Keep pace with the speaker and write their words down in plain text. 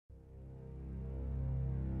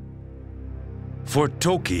For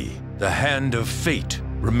Toki, the hand of fate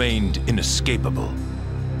remained inescapable.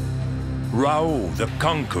 Rao, the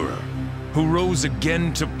conqueror, who rose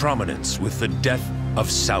again to prominence with the death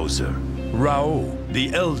of Sauser. Rao,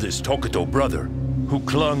 the eldest Hokuto brother, who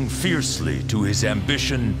clung fiercely to his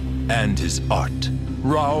ambition and his art.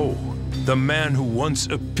 Rao, the man who once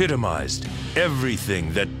epitomized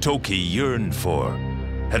everything that Toki yearned for,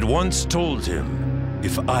 had once told him,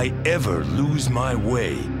 "If I ever lose my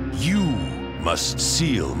way, you must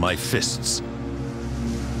seal my fists."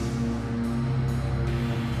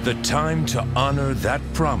 The time to honor that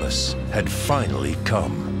promise had finally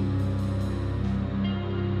come.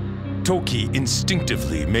 Toki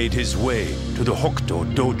instinctively made his way to the Hokuto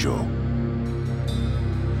Dojo,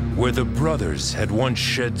 where the brothers had once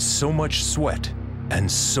shed so much sweat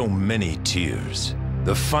and so many tears.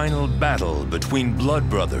 The final battle between blood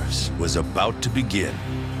brothers was about to begin.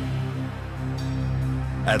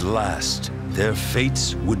 At last, their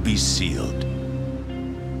fates would be sealed.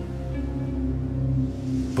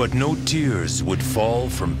 But no tears would fall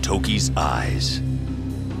from Toki's eyes.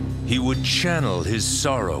 He would channel his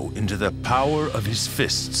sorrow into the power of his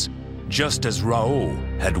fists, just as Rao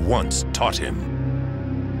had once taught him.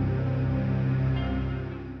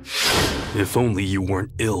 If only you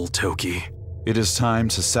weren't ill, Toki. It is time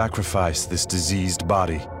to sacrifice this diseased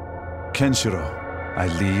body. Kenshiro, I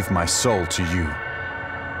leave my soul to you.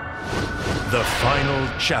 The final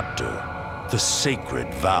chapter, the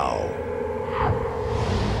sacred vow.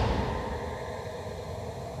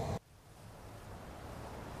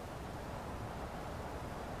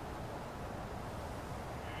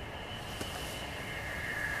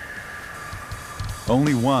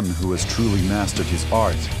 Only one who has truly mastered his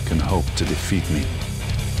art can hope to defeat me.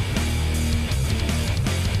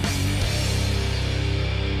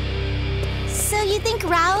 So you think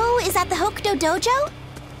Rao is at the Hokuto Dojo?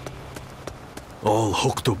 All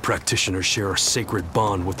Hokuto practitioners share a sacred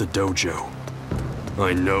bond with the dojo.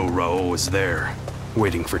 I know Rao is there,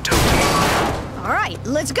 waiting for Toki. All right,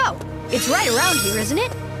 let's go. It's right around here, isn't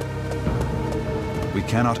it? We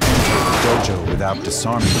cannot enter the dojo without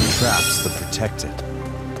disarming the traps that protect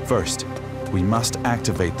it. First, we must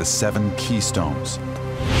activate the 7 keystones.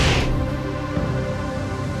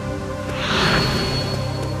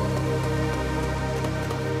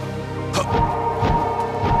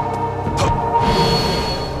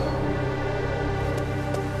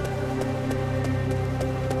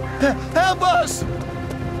 Help us!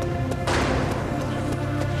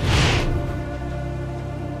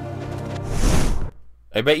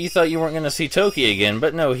 I bet you thought you weren't going to see Toki again,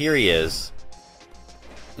 but no, here he is.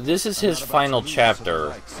 This is his final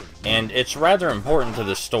chapter, and it's rather important to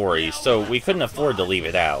the story, so we couldn't afford to leave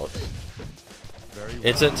it out.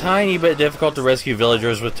 It's a tiny bit difficult to rescue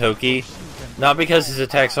villagers with Toki, not because his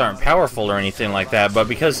attacks aren't powerful or anything like that, but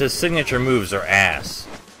because his signature moves are ass.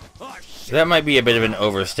 That might be a bit of an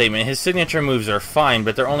overstatement. His signature moves are fine,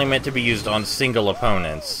 but they're only meant to be used on single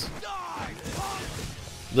opponents.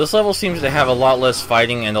 This level seems to have a lot less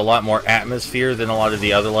fighting and a lot more atmosphere than a lot of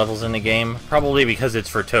the other levels in the game, probably because it's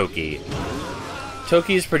for Toki.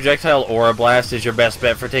 Toki's projectile Aura Blast is your best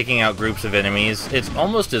bet for taking out groups of enemies. It's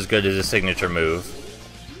almost as good as a signature move.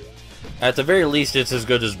 At the very least, it's as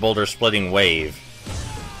good as Boulder Splitting Wave.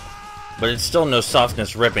 But it's still no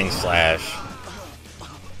Softness Ripping Slash.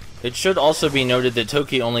 It should also be noted that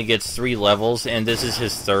Toki only gets 3 levels, and this is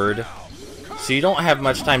his 3rd, so you don't have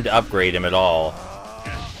much time to upgrade him at all.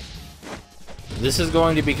 This is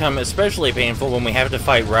going to become especially painful when we have to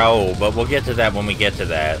fight Rao, but we'll get to that when we get to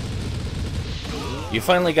that. You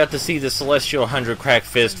finally got to see the Celestial 100 Crack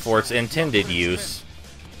Fist for its intended use.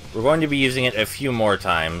 We're going to be using it a few more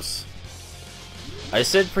times. I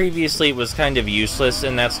said previously it was kind of useless,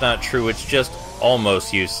 and that's not true, it's just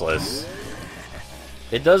almost useless.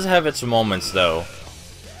 It does have its moments, though.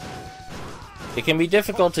 It can be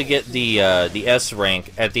difficult to get the S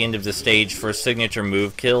rank at the end of the stage for signature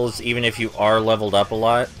move kills, even if you are leveled up a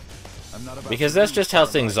lot. Because that's just how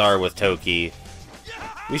things are with Toki.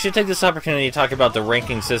 We should take this opportunity to talk about the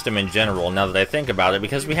ranking system in general, now that I think about it,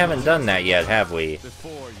 because we haven't done that yet, have we?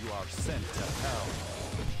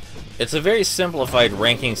 It's a very simplified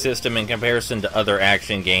ranking system in comparison to other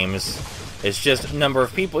action games. It's just number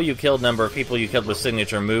of people you killed with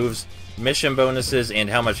signature moves, mission bonuses, and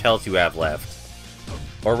how much health you have left.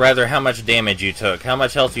 Or rather, how much damage you took. How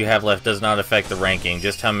much health you have left does not affect the ranking,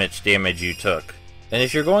 just how much damage you took. And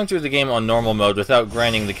if you're going through the game on normal mode without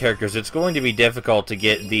grinding the characters, it's going to be difficult to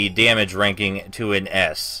get the damage ranking to an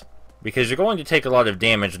S, because you're going to take a lot of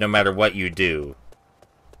damage no matter what you do.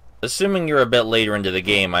 Assuming you're a bit later into the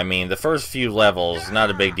game, I mean, the first few levels,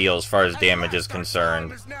 not a big deal as far as damage is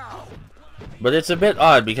concerned. But it's a bit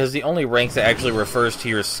odd because the only rank that actually refers to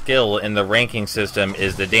your skill in the ranking system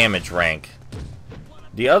is the damage rank.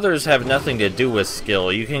 The others have nothing to do with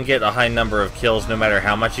skill. You can get a high number of kills no matter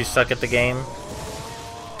how much you suck at the game.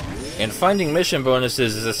 And finding mission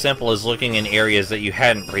bonuses is as simple as looking in areas that you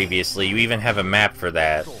hadn't previously. You even have a map for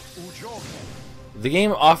that. The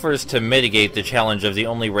game offers to mitigate the challenge of the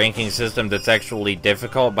only ranking system that's actually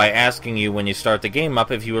difficult by asking you when you start the game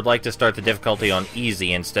up if you would like to start the difficulty on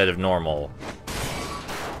easy instead of normal.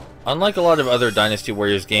 Unlike a lot of other Dynasty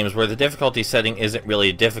Warriors games where the difficulty setting isn't really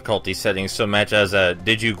a difficulty setting so much as a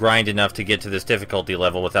did you grind enough to get to this difficulty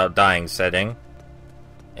level without dying setting.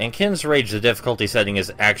 In Qin's Rage, the difficulty setting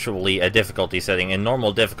is actually a difficulty setting, and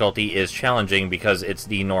normal difficulty is challenging because it's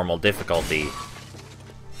the normal difficulty.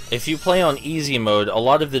 If you play on easy mode, a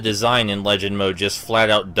lot of the design in legend mode just flat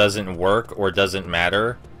out doesn't work or doesn't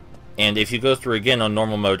matter. And if you go through again on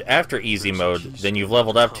normal mode after easy mode, then you've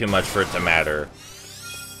leveled up too much for it to matter.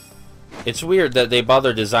 It's weird that they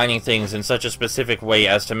bother designing things in such a specific way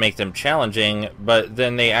as to make them challenging, but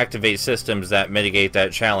then they activate systems that mitigate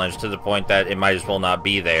that challenge to the point that it might as well not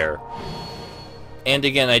be there. And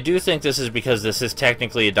again, I do think this is because this is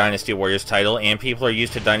technically a Dynasty Warriors title, and people are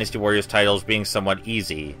used to Dynasty Warriors titles being somewhat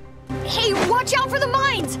easy. Hey, watch out for the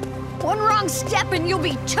mines! One wrong step and you'll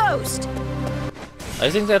be toast!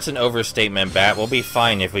 I think that's an overstatement, Bat. We'll be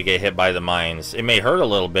fine if we get hit by the mines. It may hurt a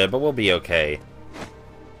little bit, but we'll be okay.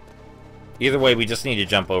 Either way, we just need to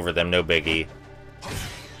jump over them, no biggie.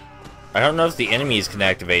 I don't know if the enemies can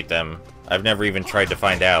activate them. I've never even tried to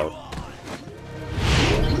find out.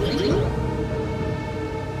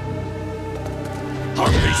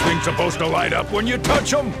 Aren't these things supposed to light up when you touch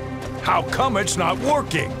them? How come it's not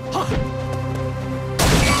working?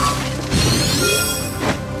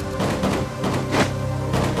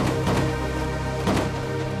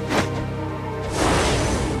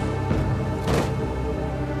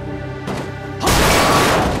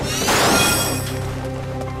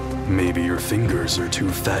 Maybe your fingers are too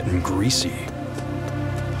fat and greasy.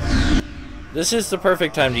 This is the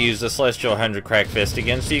perfect time to use the Celestial 100 Crack Fist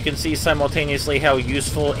again, so you can see simultaneously how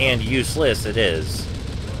useful and useless it is.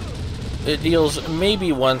 It deals maybe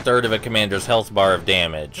 1/3 of a commander's health bar of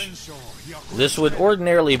damage. This would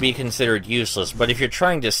ordinarily be considered useless, but if you're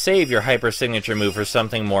trying to save your hyper signature move for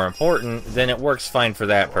something more important, then it works fine for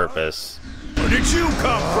that purpose. Where did you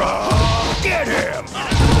come from? Get him!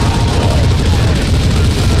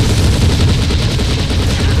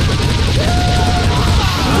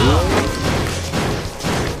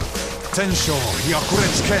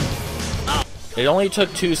 It only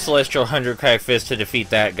took 2 Celestial 100 Crack Fists to defeat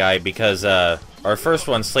that guy because our first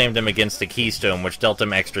one slammed him against the keystone, which dealt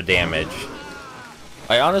him extra damage.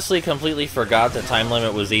 I honestly completely forgot the time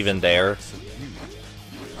limit was even there.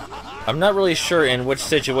 I'm not really sure in which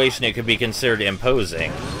situation it could be considered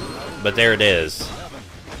imposing, but there it is.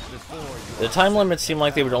 The time limits seem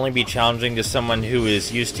like they would only be challenging to someone who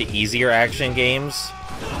is used to easier action games.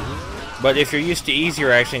 But if you're used to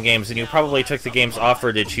easier action games, then you probably took the game's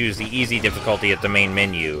offer to choose the easy difficulty at the main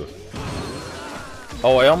menu.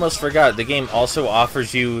 Oh, I almost forgot, the game also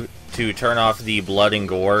offers you to turn off the blood and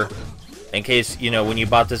gore. In case, you know, when you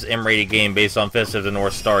bought this M-rated game based on Fist of the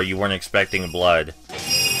North Star, you weren't expecting blood. You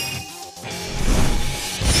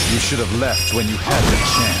should have left when you had the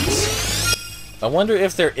chance. I wonder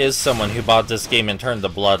if there is someone who bought this game and turned the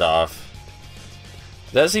blood off.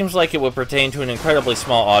 That seems like it would pertain to an incredibly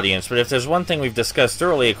small audience, but if there's one thing we've discussed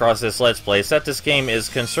thoroughly across this Let's Play, it's that this game is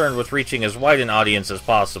concerned with reaching as wide an audience as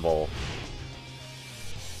possible.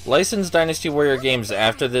 Licensed Dynasty Warrior games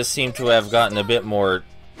after this seem to have gotten a bit more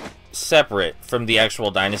separate from the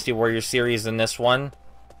actual Dynasty Warrior series than this one.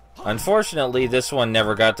 Unfortunately, this one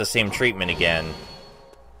never got the same treatment again.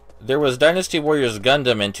 There was Dynasty Warriors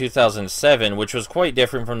Gundam in 2007, which was quite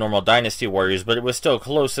different from normal Dynasty Warriors, but it was still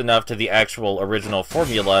close enough to the actual original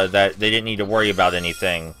formula that they didn't need to worry about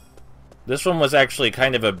anything. This one was actually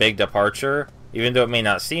kind of a big departure, even though it may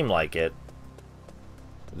not seem like it.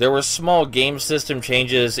 There were small game system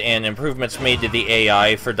changes and improvements made to the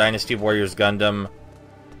AI for Dynasty Warriors Gundam,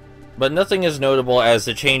 but nothing as notable as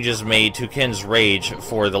the changes made to Qin's Rage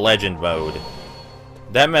for the Legend mode.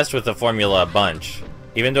 That messed with the formula a bunch.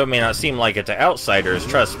 Even though it may not seem like it to outsiders,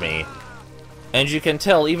 trust me. And you can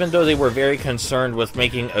tell, even though they were very concerned with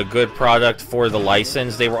making a good product for the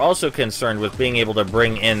license, they were also concerned with being able to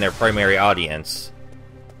bring in their primary audience.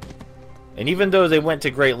 And even though they went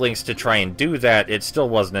to great lengths to try and do that, it still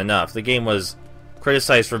wasn't enough. The game was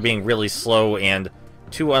criticized for being really slow and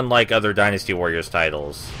too unlike other Dynasty Warriors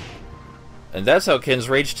titles. And that's how Qin's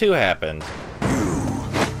Rage 2 happened.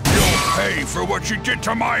 You'll pay for what you did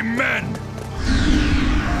to my men!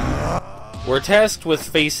 We're tasked with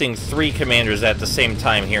facing 3 commanders at the same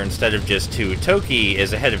time here instead of just 2. Toki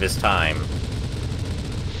is ahead of his time.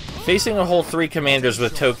 Facing a whole 3 commanders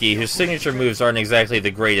with Toki, whose signature moves aren't exactly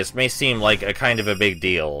the greatest, may seem like a kind of a big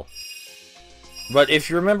deal. But if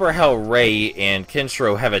you remember how Rei and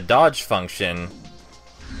Kenshiro have a dodge function,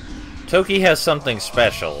 Toki has something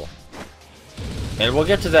special. And we'll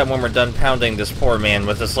get to that when we're done pounding this poor man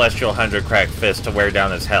with the Celestial 100 cracked fist to wear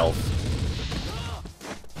down his health.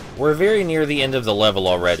 We're very near the end of the level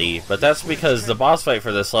already, but that's because the boss fight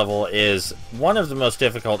for this level is one of the most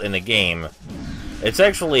difficult in the game. It's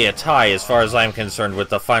actually a tie as far as I'm concerned with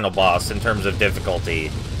the final boss in terms of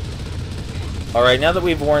difficulty. Alright, now that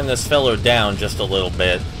we've worn this fellow down just a little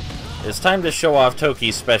bit, it's time to show off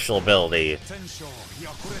Toki's special ability.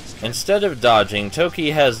 Instead of dodging,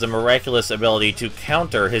 Toki has the miraculous ability to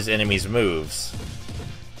counter his enemy's moves.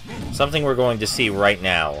 Something we're going to see right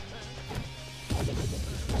now.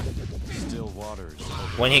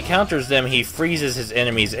 When he counters them, he freezes his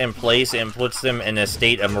enemies in place and puts them in a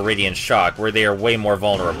state of Meridian Shock, where they are way more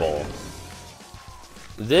vulnerable.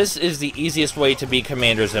 This is the easiest way to beat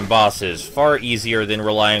commanders and bosses, far easier than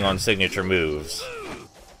relying on signature moves.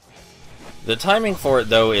 The timing for it,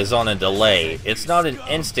 though, is on a delay. It's not an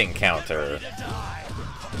instant counter.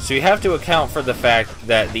 So you have to account for the fact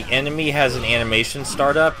that the enemy has an animation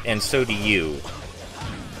startup, and so do you.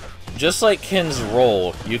 Just like Ken's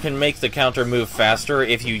roll, you can make the counter move faster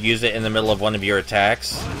if you use it in the middle of one of your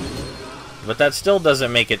attacks, but that still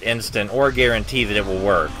doesn't make it instant or guarantee that it will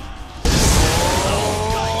work.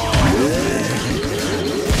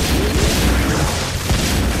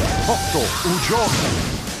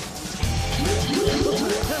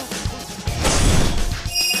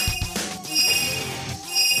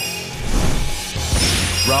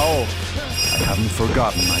 Raoh, I haven't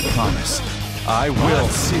forgotten my promise. I will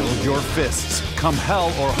seal your fists, come hell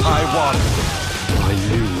or high water. I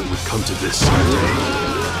knew it would come to this someday.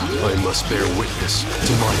 I must bear witness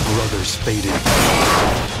to my brother's fated...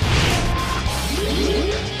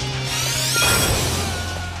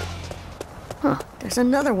 Huh, there's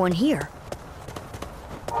another one here.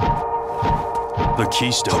 The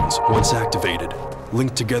Keystones, once activated,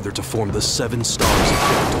 linked together to form the 7 stars of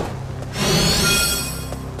Hokto.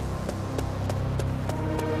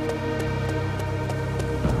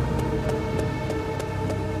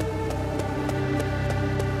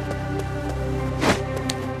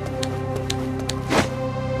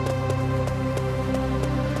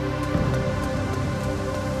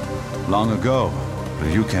 Long ago,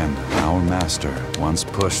 Ryuken, our master, once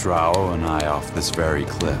pushed Raoh and I off this very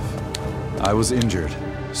cliff. I was injured,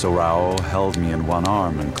 so Raoh held me in one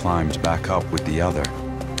arm and climbed back up with the other.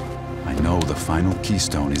 I know the final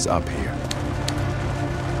keystone is up here.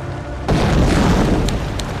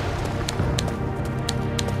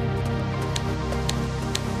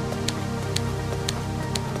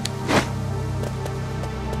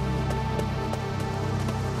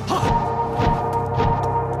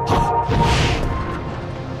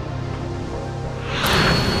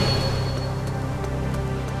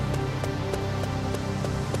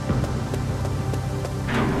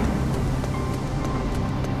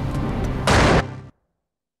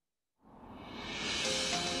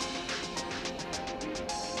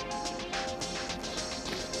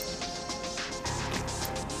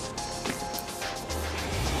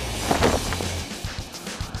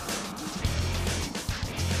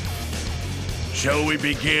 Shall we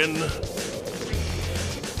begin?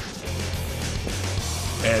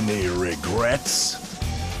 Any regrets?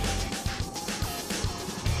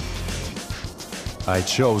 I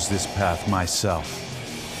chose this path myself.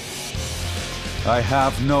 I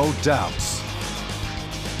have no doubts.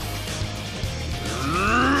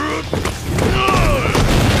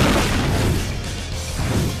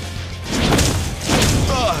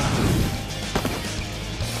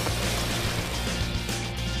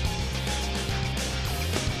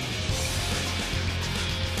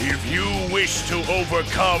 If you wish to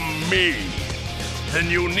overcome me, then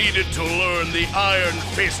you needed to learn the Iron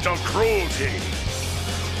Fist of Cruelty.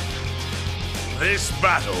 This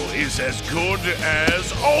battle is as good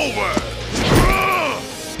as over!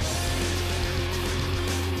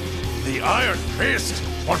 The Iron Fist?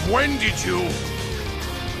 But when did you...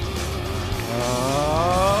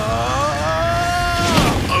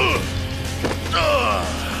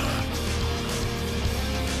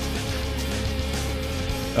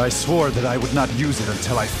 I swore that I would not use it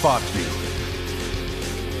until I fought you.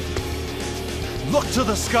 Look to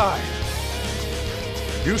the sky!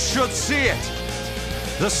 You should see it!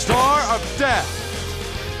 The Star of Death!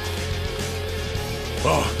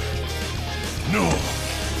 Oh, no!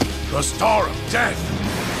 The Star of Death!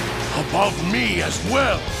 above me as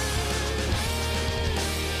well.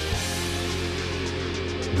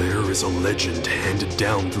 There is a legend handed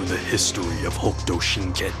down through the history of Hokuto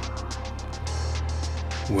Shinken.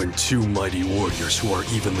 When two mighty warriors who are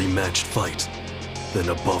evenly matched fight, then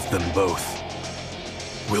above them both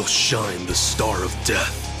will shine the Star of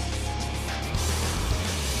Death.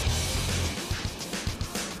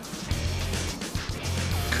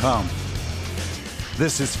 Come.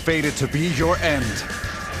 This is fated to be your end.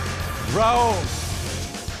 Raoh!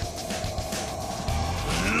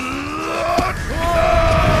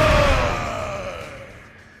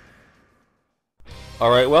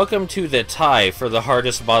 Alright, welcome to the tie for the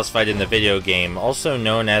hardest boss fight in the video game, also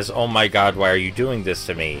known as Oh My God, Why Are You Doing This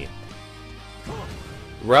to Me?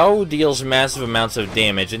 Raoh deals massive amounts of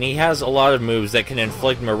damage, and he has a lot of moves that can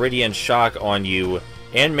inflict Meridian Shock on you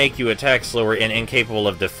and make you attack slower and incapable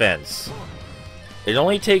of defense. It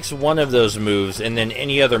only takes one of those moves, and then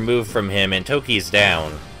any other move from him, and Toki's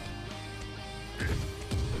down.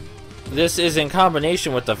 This is in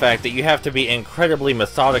combination with the fact that you have to be incredibly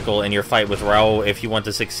methodical in your fight with Raoh if you want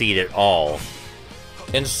to succeed at all.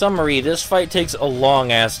 In summary, this fight takes a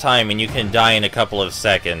long-ass time and you can die in a couple of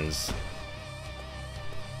seconds.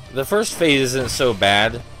 The first phase isn't so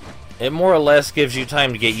bad. It more or less gives you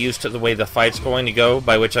time to get used to the way the fight's going to go,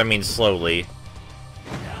 by which I mean slowly.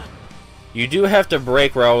 You do have to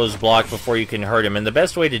break Raoh's block before you can hurt him, and the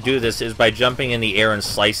best way to do this is by jumping in the air and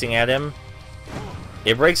slicing at him.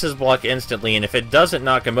 It breaks his block instantly, and if it doesn't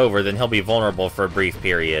knock him over, then he'll be vulnerable for a brief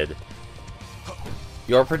period.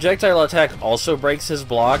 Your projectile attack also breaks his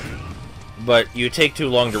block, but you take too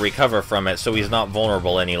long to recover from it, so he's not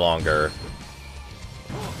vulnerable any longer.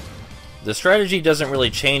 The strategy doesn't really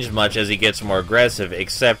change much as he gets more aggressive,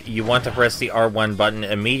 except you want to press the R1 button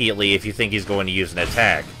immediately if you think he's going to use an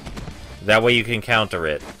attack. That way you can counter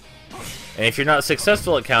it. And if you're not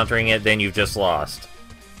successful at countering it, then you've just lost.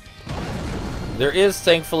 There is,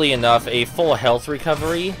 thankfully enough, a full health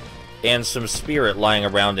recovery, and some spirit lying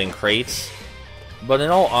around in crates. But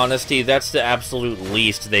in all honesty, that's the absolute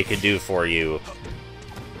least they could do for you.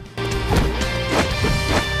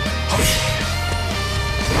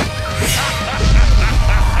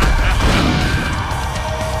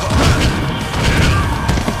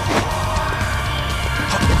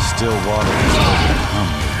 Still water has overcome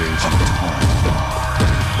the raging torrent.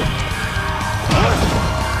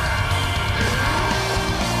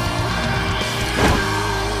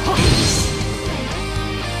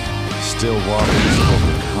 Still waters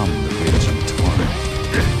overcome the raging torrent.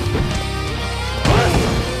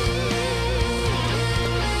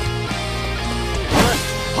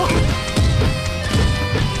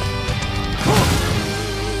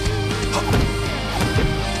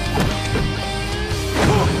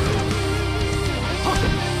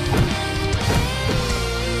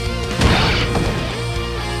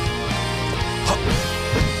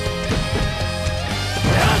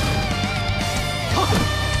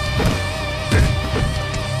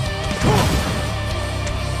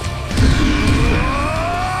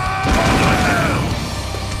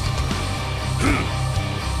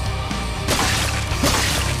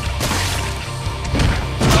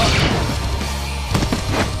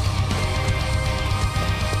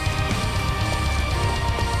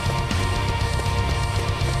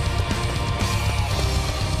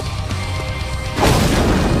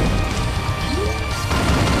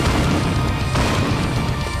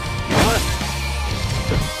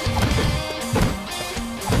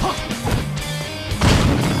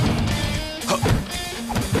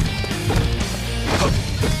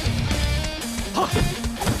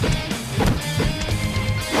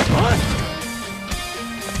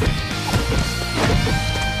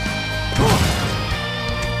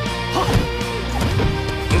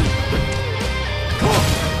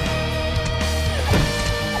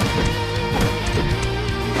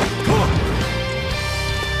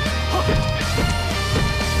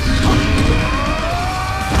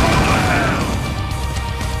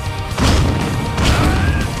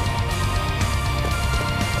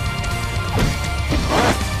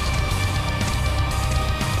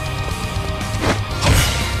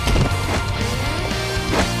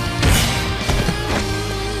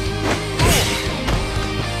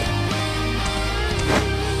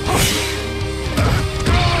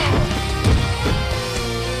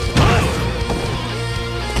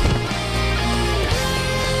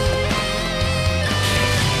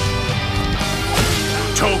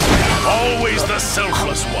 Always the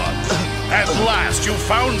selfless one. At last you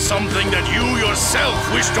found something that you yourself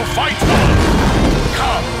wish to fight for.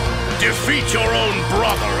 Come, defeat your own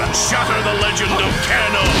brother and shatter the legend of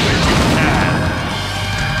Kano if you can.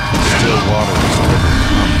 Still waters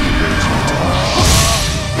overcome the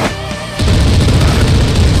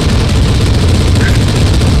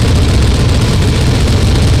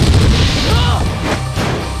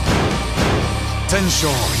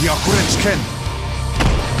Yakuretsken!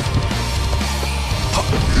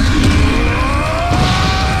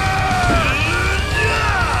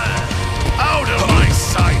 Out of my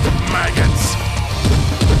sight, maggots!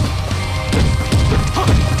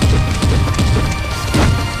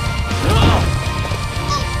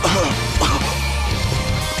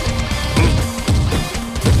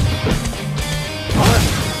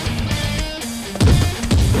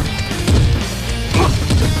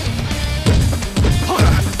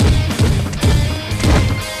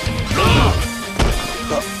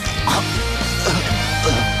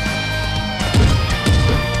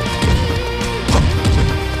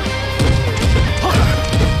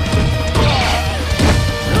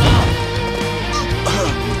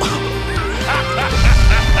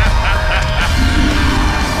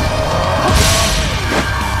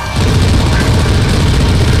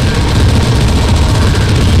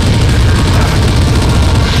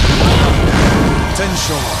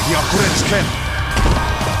 Tensho Yakuretsken!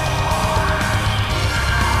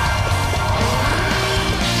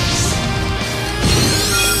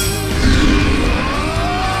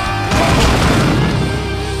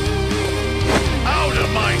 Out of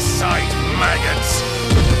my sight, maggots!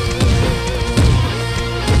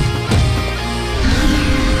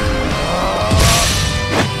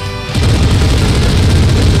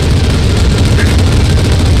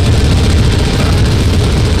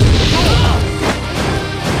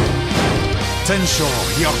 Tensho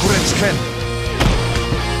Yakuretsken!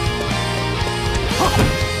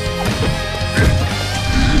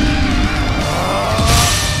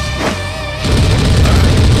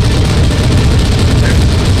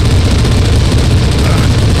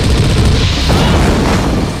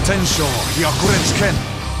 Tensho Yakuretsken!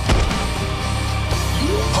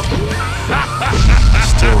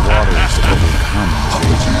 Still waters overcome the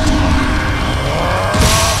raging tide.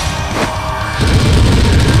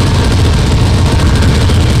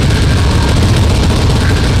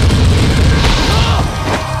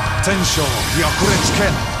 Tensho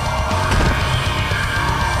Yakuretsken!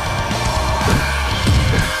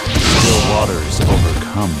 Still waters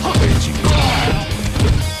overcome the raging tide.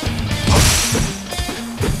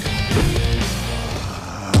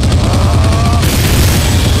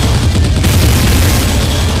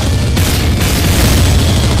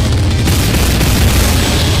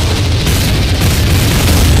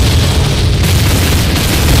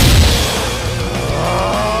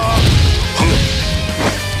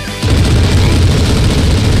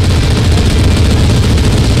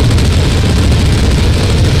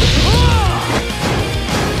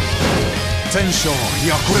 Tensho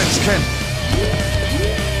Yakuretsken!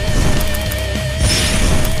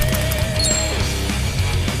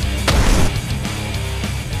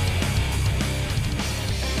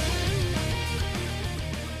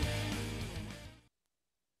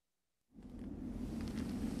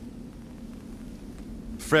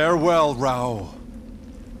 Farewell, Rao.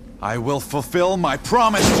 I will fulfill my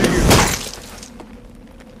promise to you.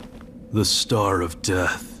 The Star of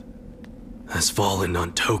Death has fallen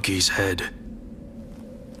on Toki's head.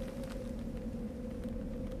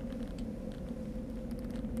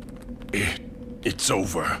 It's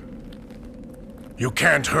over. You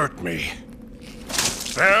can't hurt me.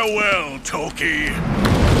 Farewell, Toki!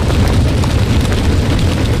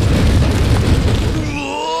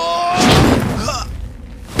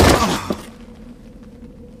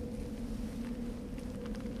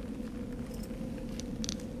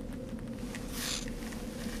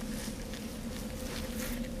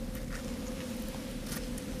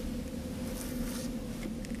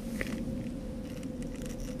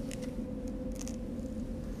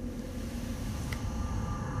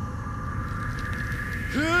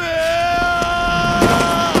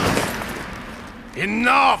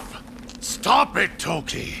 Enough! Stop it,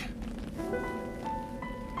 Toki!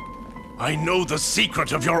 I know the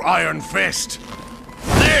secret of your Iron Fist.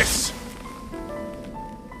 This!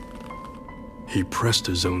 He pressed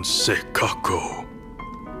his own Sekako.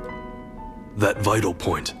 That vital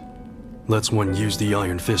point lets one use the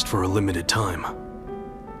Iron Fist for a limited time.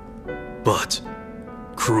 But,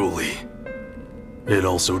 cruelly, it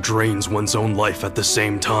also drains one's own life at the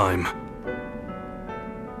same time.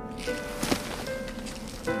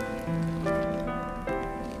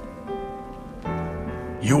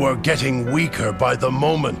 You are getting weaker by the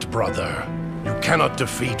moment, brother. You cannot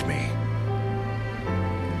defeat me.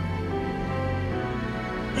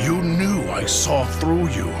 You knew I saw through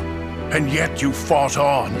you, and yet you fought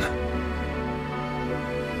on.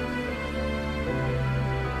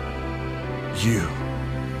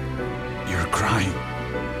 You're crying.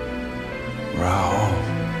 Rao.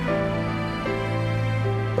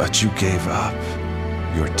 But you gave up.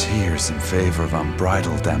 Your tears in favor of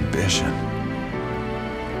unbridled ambition.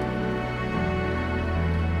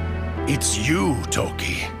 It's you,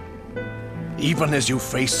 Toki. Even as you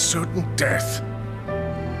faced certain death,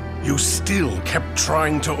 you still kept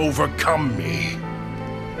trying to overcome me.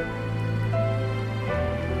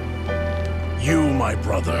 You, my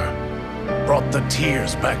brother, brought the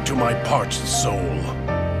tears back to my parched soul.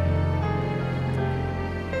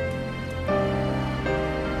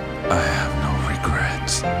 I have no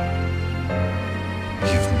regrets.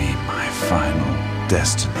 Give me my final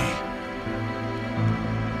destiny.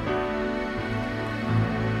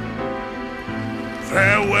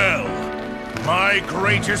 Farewell, my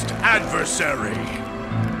greatest adversary.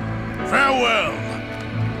 Farewell,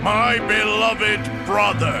 my beloved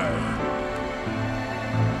brother.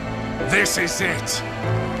 This is it.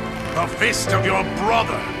 The fist of your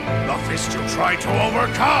brother. The fist you tried to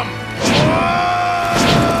overcome.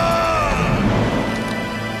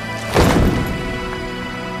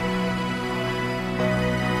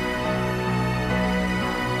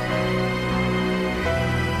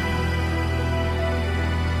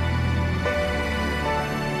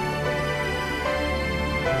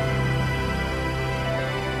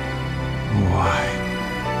 Why?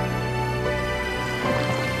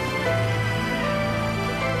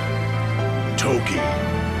 Toki,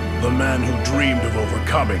 the man who dreamed of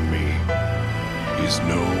overcoming me, is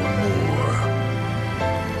no more.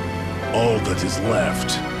 All that is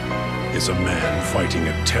left is a man fighting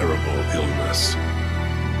a terrible illness.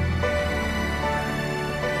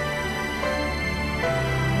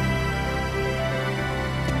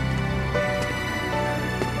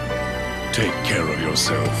 Take care of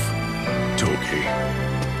yourself, Toki.